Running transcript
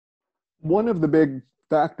One of the big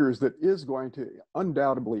factors that is going to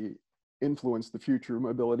undoubtedly influence the future of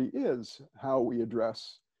mobility is how we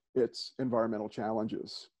address its environmental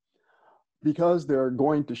challenges, because they're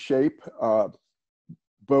going to shape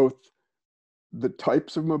both the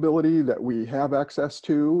types of mobility that we have access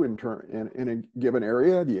to in a given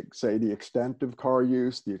area, say the extent of car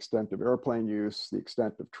use, the extent of airplane use, the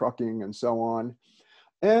extent of trucking, and so on.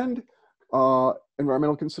 And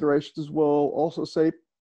environmental considerations will also shape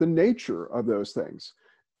the nature of those things.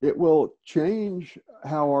 It will change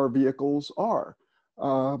how our vehicles are.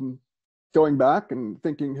 Um, Going back and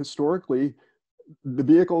thinking historically, the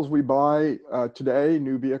vehicles we buy today,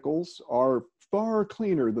 new vehicles, are far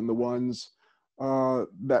cleaner than the ones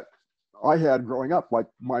that I had growing up. Like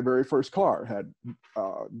my very first car had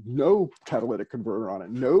no catalytic converter on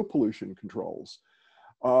it, no pollution controls.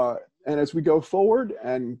 And as we go forward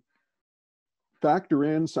and factor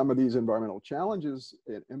in some of these environmental challenges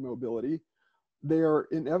in mobility, they are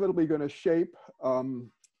inevitably going to shape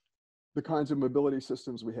the kinds of mobility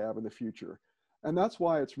systems we have in the future. And that's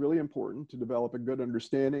why it's really important to develop a good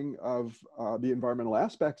understanding of the environmental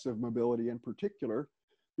aspects of mobility in particular,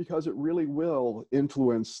 because it really will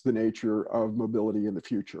influence the nature of mobility in the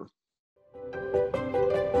future.